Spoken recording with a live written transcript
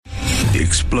The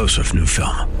explosive new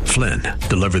film, Flynn,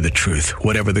 deliver the truth,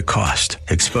 whatever the cost,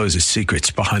 exposes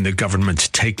secrets behind the government's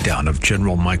takedown of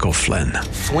General Michael Flynn.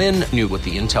 Flynn knew what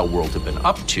the intel world had been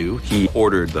up to. He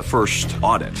ordered the first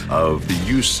audit of the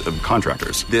use of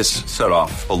contractors. This set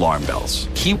off alarm bells.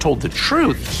 He told the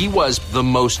truth. He was the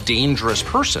most dangerous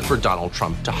person for Donald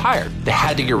Trump to hire. They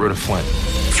had to get rid of Flynn.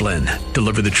 Flynn,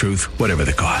 deliver the truth, whatever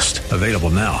the cost. Available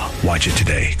now. Watch it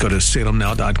today. Go to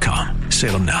salemnow.com.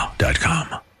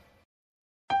 salemnow.com.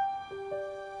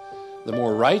 The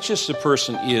more righteous a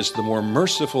person is, the more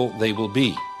merciful they will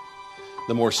be.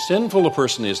 The more sinful a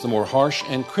person is, the more harsh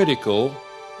and critical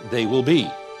they will be.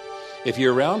 If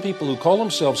you're around people who call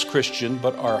themselves Christian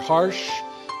but are harsh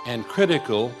and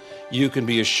critical, you can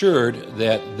be assured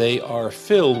that they are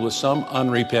filled with some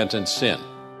unrepentant sin.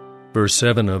 Verse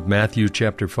 7 of Matthew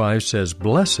chapter 5 says,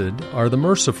 "Blessed are the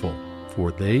merciful, for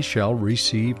they shall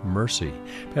receive mercy."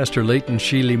 Pastor Leighton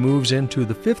Sheely moves into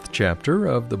the 5th chapter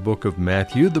of the book of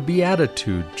Matthew, the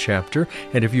Beatitude chapter.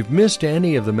 And if you've missed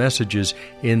any of the messages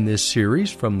in this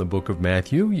series from the book of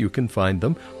Matthew, you can find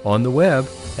them on the web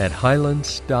at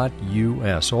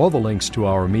highlands.us. All the links to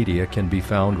our media can be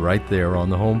found right there on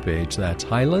the homepage. That's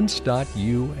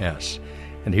highlands.us.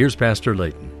 And here's Pastor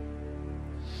Leighton.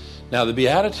 Now, the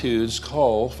Beatitudes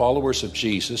call followers of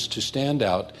Jesus to stand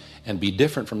out and be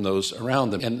different from those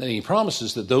around them. And he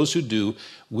promises that those who do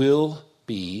will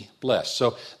be blessed.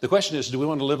 So the question is, do we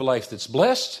want to live a life that's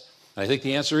blessed? I think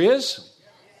the answer is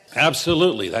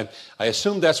absolutely. I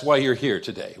assume that's why you're here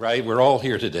today, right? We're all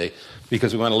here today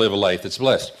because we want to live a life that's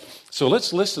blessed. So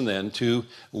let's listen then to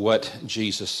what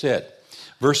Jesus said.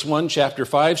 Verse 1, chapter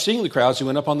 5, seeing the crowds, he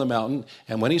went up on the mountain,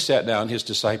 and when he sat down, his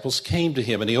disciples came to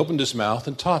him, and he opened his mouth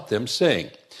and taught them, saying,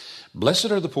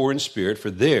 "Blessed are the poor in spirit, for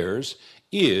theirs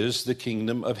is the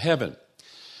kingdom of heaven."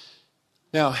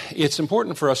 Now, it's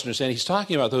important for us to understand he's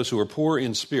talking about those who are poor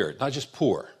in spirit, not just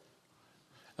poor.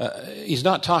 He's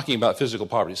not talking about physical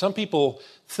poverty. Some people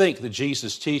think that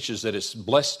Jesus teaches that it's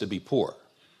blessed to be poor.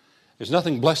 There's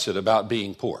nothing blessed about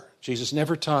being poor. Jesus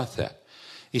never taught that.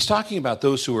 He's talking about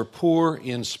those who are poor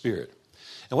in spirit.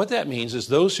 And what that means is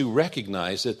those who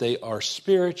recognize that they are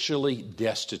spiritually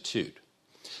destitute.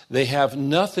 They have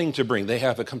nothing to bring. They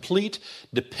have a complete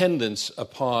dependence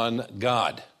upon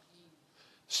God,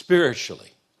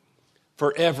 spiritually,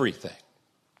 for everything.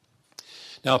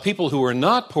 Now, people who are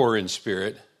not poor in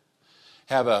spirit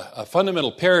have a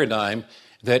fundamental paradigm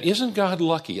that, isn't God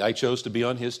lucky I chose to be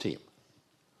on his team?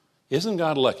 Isn't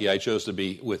God lucky I chose to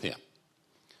be with him?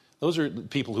 Those are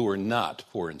people who are not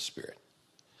poor in spirit.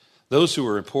 Those who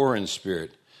are poor in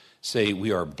spirit say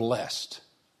we are blessed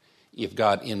if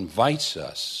God invites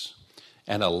us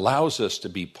and allows us to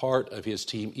be part of his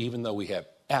team, even though we have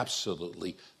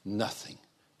absolutely nothing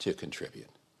to contribute,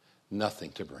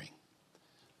 nothing to bring.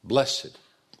 Blessed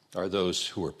are those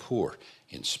who are poor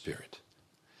in spirit.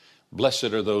 Blessed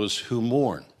are those who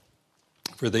mourn,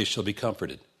 for they shall be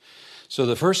comforted. So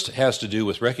the first has to do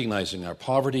with recognizing our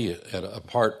poverty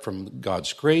apart from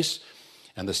God's grace.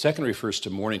 And the second refers to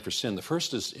mourning for sin. The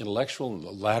first is intellectual, and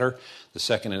the latter, the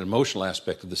second, an emotional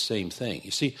aspect of the same thing.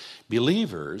 You see,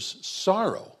 believers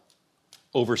sorrow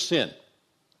over sin,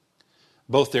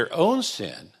 both their own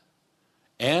sin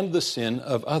and the sin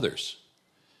of others.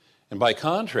 And by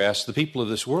contrast, the people of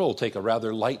this world take a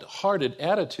rather light-hearted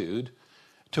attitude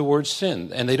towards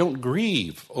sin, and they don't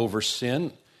grieve over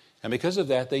sin, and because of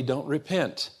that, they don't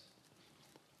repent.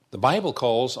 The Bible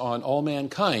calls on all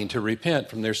mankind to repent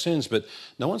from their sins, but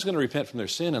no one's going to repent from their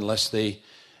sin unless they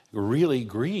really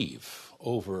grieve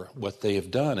over what they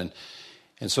have done.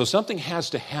 And so something has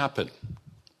to happen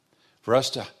for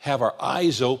us to have our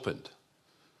eyes opened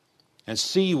and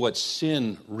see what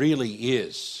sin really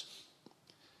is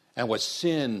and what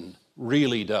sin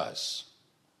really does.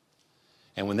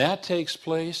 And when that takes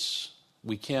place,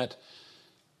 we can't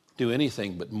do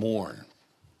anything but mourn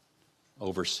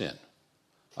over sin,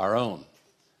 our own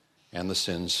and the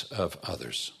sins of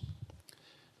others.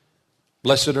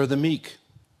 Blessed are the meek,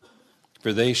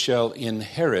 for they shall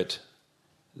inherit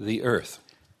the earth.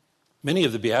 Many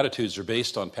of the Beatitudes are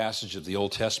based on passages of the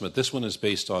Old Testament. This one is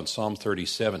based on Psalm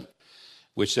 37,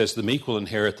 which says, "The meek will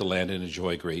inherit the land and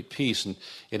enjoy great peace." And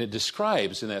it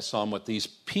describes in that psalm what these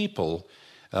people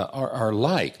are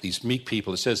like, these meek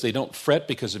people. It says they don't fret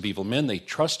because of evil men. They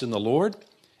trust in the Lord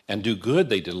and do good.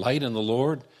 They delight in the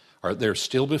Lord. They're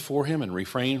still before him and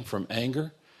refrain from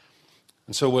anger.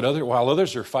 And so while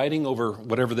others are fighting over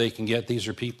whatever they can get, these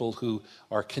are people who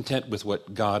are content with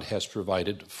what God has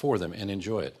provided for them and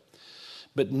enjoy it.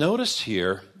 But notice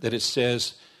here that it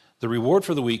says the reward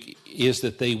for the weak is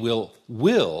that they will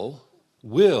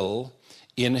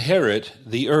inherit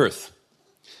the earth.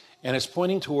 And it's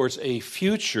pointing towards a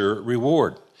future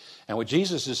reward. And what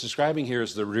Jesus is describing here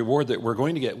is the reward that we're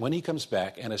going to get when he comes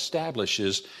back and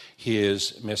establishes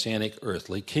his messianic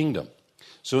earthly kingdom.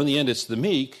 So in the end, it's the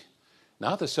meek,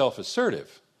 not the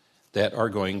self-assertive, that are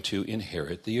going to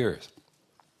inherit the earth.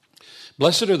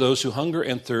 Blessed are those who hunger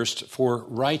and thirst for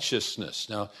righteousness.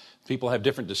 Now, people have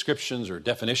different descriptions or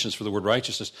definitions for the word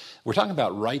righteousness. We're talking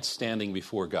about right standing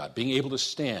before God, being able to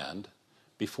stand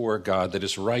before a God that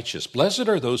is righteous. Blessed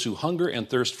are those who hunger and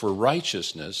thirst for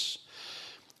righteousness,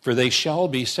 for they shall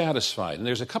be satisfied. And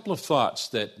there's a couple of thoughts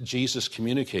that Jesus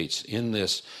communicates in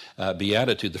this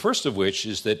beatitude. The first of which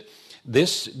is that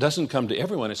this doesn't come to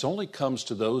everyone. It only comes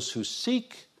to those who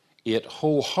seek it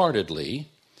wholeheartedly.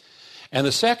 And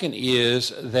the second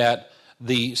is that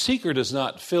the seeker does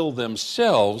not fill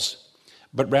themselves,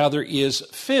 but rather is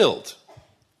filled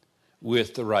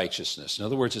with the righteousness. In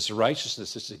other words, it's a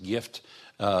righteousness, it's a gift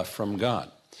from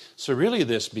God. So really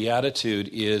this beatitude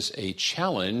is a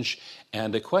challenge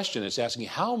and a question. It's asking,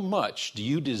 how much do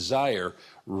you desire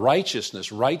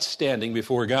righteousness, right standing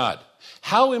before God?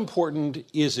 How important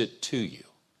is it to you?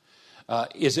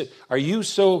 Are you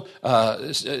so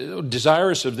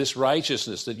desirous of this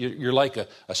righteousness that you're like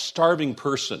a starving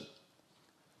person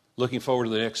looking forward to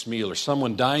the next meal, or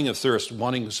someone dying of thirst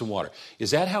wanting some water?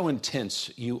 Is that how intense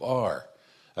you are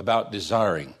about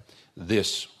desiring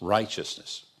this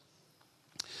righteousness?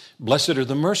 Blessed are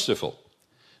the merciful,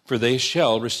 for they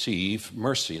shall receive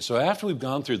mercy. And so after we've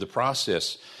gone through the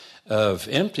process of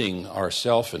emptying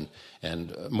ourselves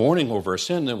and mourning over our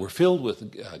sin, then we're filled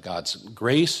with God's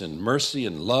grace and mercy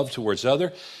and love towards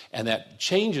others, and that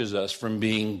changes us from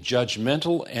being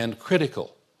judgmental and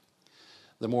critical.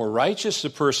 The more righteous a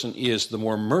person is, the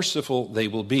more merciful they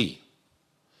will be.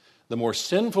 The more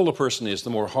sinful a person is, the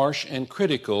more harsh and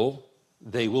critical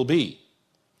they will be.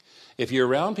 If you're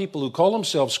around people who call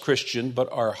themselves Christian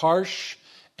but are harsh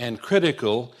and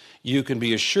critical, you can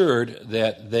be assured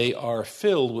that they are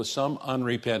filled with some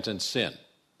unrepentant sin.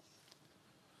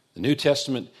 The New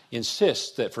Testament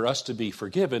insists that for us to be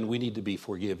forgiven, we need to be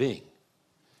forgiving.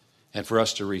 And for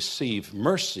us to receive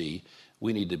mercy,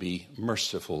 we need to be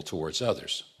merciful towards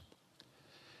others.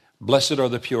 Blessed are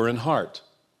the pure in heart,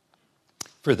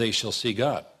 for they shall see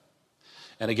God.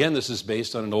 And again, this is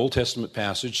based on an Old Testament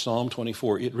passage, Psalm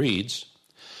 24. It reads,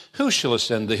 "Who shall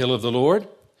ascend the hill of the Lord?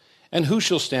 And who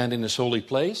shall stand in his holy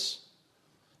place?"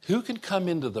 Who can come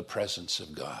into the presence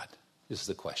of God is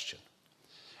the question.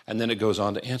 And then it goes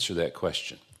on to answer that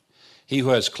question. He who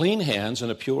has clean hands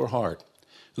and a pure heart,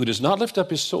 who does not lift up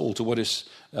his soul to what is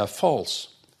false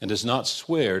and does not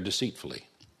swear deceitfully.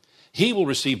 He will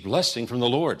receive blessing from the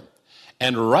Lord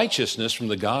and righteousness from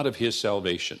the God of his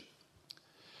salvation.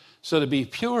 So to be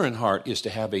pure in heart is to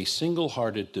have a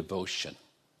single-hearted devotion.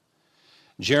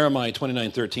 Jeremiah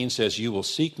 29:13 says, "You will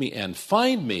seek me and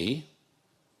find me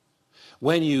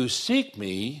when you seek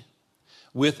me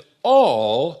with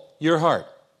all your heart."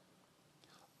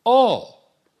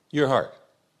 All your heart.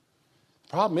 The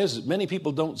problem is that many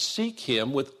people don't seek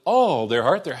him with all their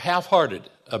heart. They're half-hearted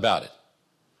about it.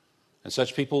 And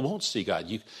such people won't see God.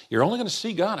 You're only going to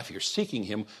see God if you're seeking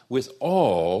him with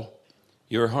all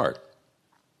your heart.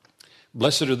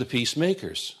 Blessed are the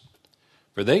peacemakers,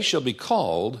 for they shall be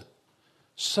called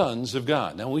sons of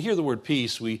God. Now, when we hear the word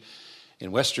peace, we,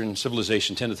 in Western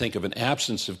civilization, tend to think of an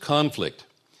absence of conflict.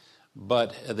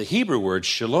 But the Hebrew word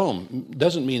shalom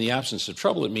doesn't mean the absence of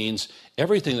trouble. It means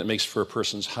everything that makes for a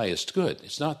person's highest good.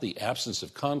 It's not the absence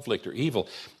of conflict or evil.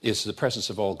 It's the presence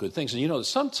of all good things. And you know that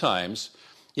sometimes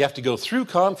you have to go through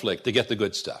conflict to get the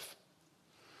good stuff.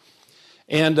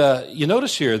 And you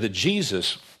notice here that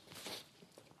Jesus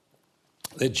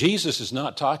is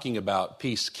not talking about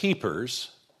peacekeepers.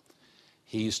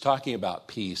 He's talking about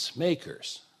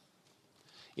peacemakers.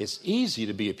 It's easy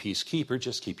to be a peacekeeper.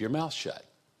 Just keep your mouth shut.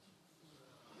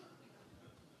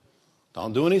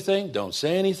 Don't do anything. Don't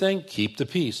say anything. Keep the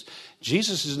peace.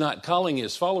 Jesus is not calling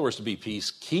his followers to be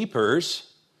peacekeepers.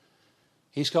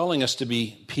 He's calling us to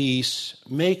be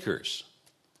peacemakers.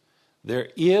 There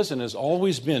is and has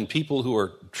always been people who are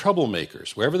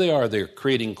troublemakers. Wherever they are, they're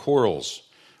creating quarrels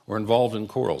or involved in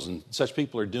quarrels. And such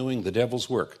people are doing the devil's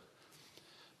work.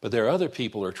 But there are other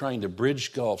people who are trying to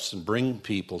bridge gulfs and bring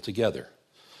people together.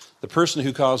 The person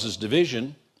who causes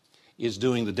division is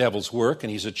doing the devil's work, and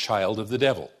he's a child of the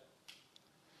devil.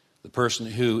 The person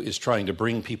who is trying to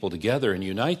bring people together and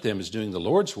unite them is doing the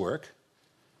Lord's work,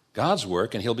 God's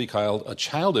work, and he'll be called a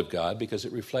child of God because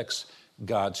it reflects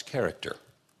God's character.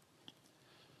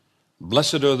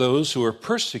 Blessed are those who are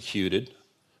persecuted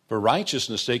for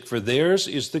righteousness' sake, for theirs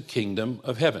is the kingdom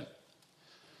of heaven.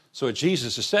 So what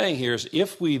Jesus is saying here is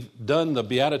if we've done the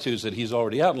Beatitudes that he's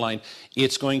already outlined,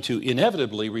 it's going to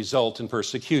inevitably result in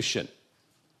persecution.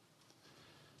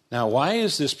 Now, why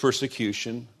is this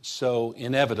persecution so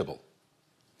inevitable?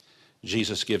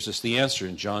 Jesus gives us the answer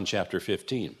in John chapter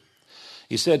 15.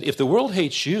 He said, if the world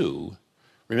hates you,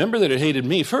 remember that it hated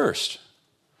me first.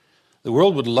 The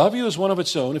world would love you as one of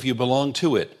its own if you belonged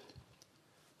to it,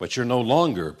 but you're no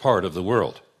longer part of the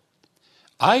world.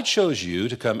 I chose you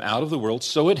to come out of the world,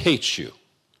 so it hates you. Do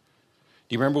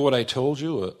you remember what I told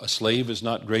you? A slave is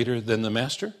not greater than the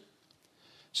master?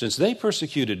 Since they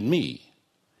persecuted me,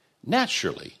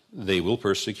 naturally they will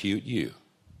persecute you.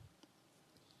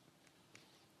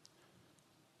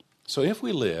 So if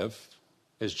we live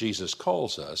as Jesus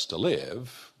calls us to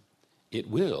live, it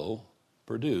will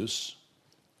produce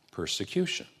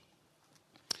persecution.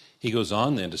 He goes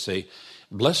on then to say,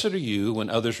 blessed are you when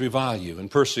others revile you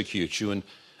and persecute you and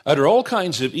utter all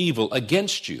kinds of evil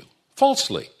against you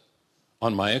falsely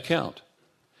on my account.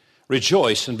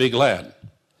 Rejoice and be glad,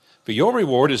 for your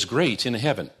reward is great in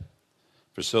heaven.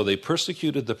 For so they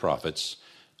persecuted the prophets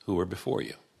who were before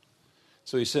you.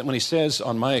 So he said, when he says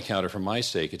on my account or for my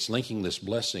sake, it's linking this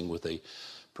blessing with a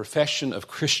profession of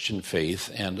Christian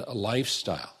faith and a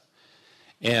lifestyle.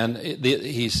 And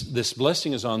this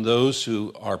blessing is on those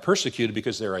who are persecuted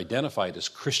because they're identified as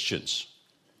Christians.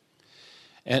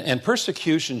 And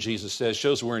persecution, Jesus says,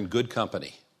 shows we're in good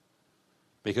company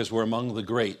because we're among the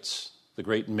greats, the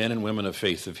great men and women of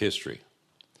faith of history.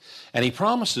 And he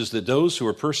promises that those who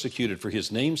are persecuted for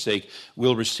his name's sake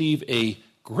will receive a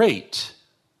great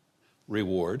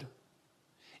reward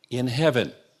in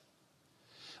heaven,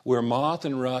 where moth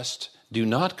and rust do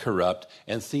not corrupt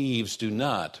and thieves do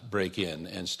not break in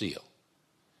and steal.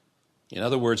 In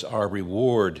other words, our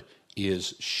reward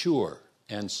is sure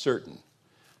and certain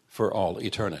for all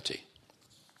eternity.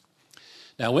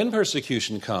 Now, when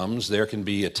persecution comes, there can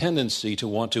be a tendency to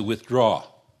want to withdraw,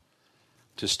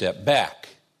 to step back.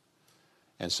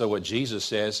 And so what Jesus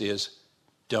says is,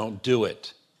 don't do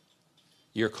it.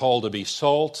 You're called to be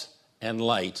salt and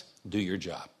light. Do your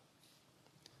job.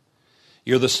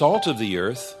 You're the salt of the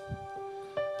earth,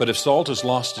 but if salt has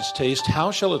lost its taste, how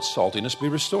shall its saltiness be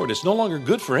restored? It's no longer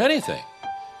good for anything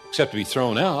except to be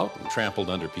thrown out and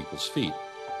trampled under people's feet.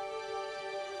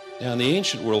 Now, in the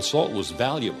ancient world, salt was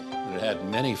valuable, and it had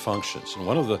many functions. And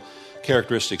one of the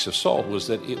characteristics of salt was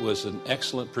that it was an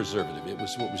excellent preservative. It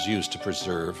was what was used to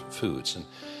preserve foods.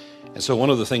 And so one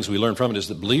of the things we learn from it is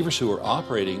that believers who are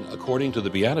operating according to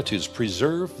the Beatitudes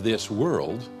preserve this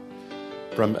world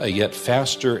from a yet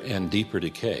faster and deeper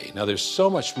decay. Now, there's so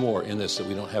much more in this that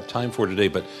we don't have time for today,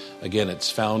 but again,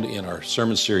 it's found in our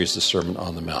sermon series, The Sermon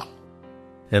on the Mount.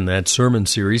 And that sermon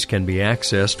series can be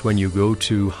accessed when you go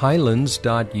to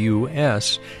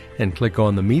highlands.us and click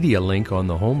on the media link on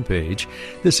the homepage.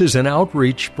 This is an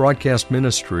outreach broadcast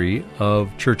ministry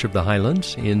of Church of the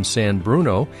Highlands in San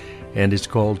Bruno, and it's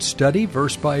called Study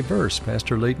Verse by Verse.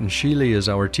 Pastor Leighton Sheely is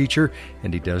our teacher,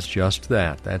 and he does just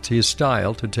that. That's his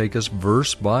style, to take us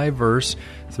verse by verse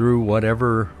through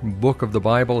whatever book of the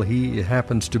Bible he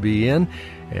happens to be in.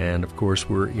 And, of course,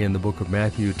 we're in the book of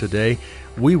Matthew today.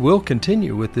 We will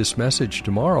continue with this message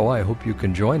tomorrow. I hope you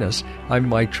can join us. I'm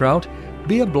Mike Trout.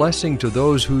 Be a blessing to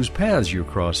those whose paths you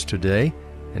cross today,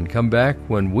 and come back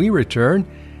when we return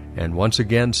and once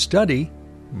again study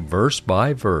verse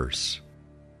by verse.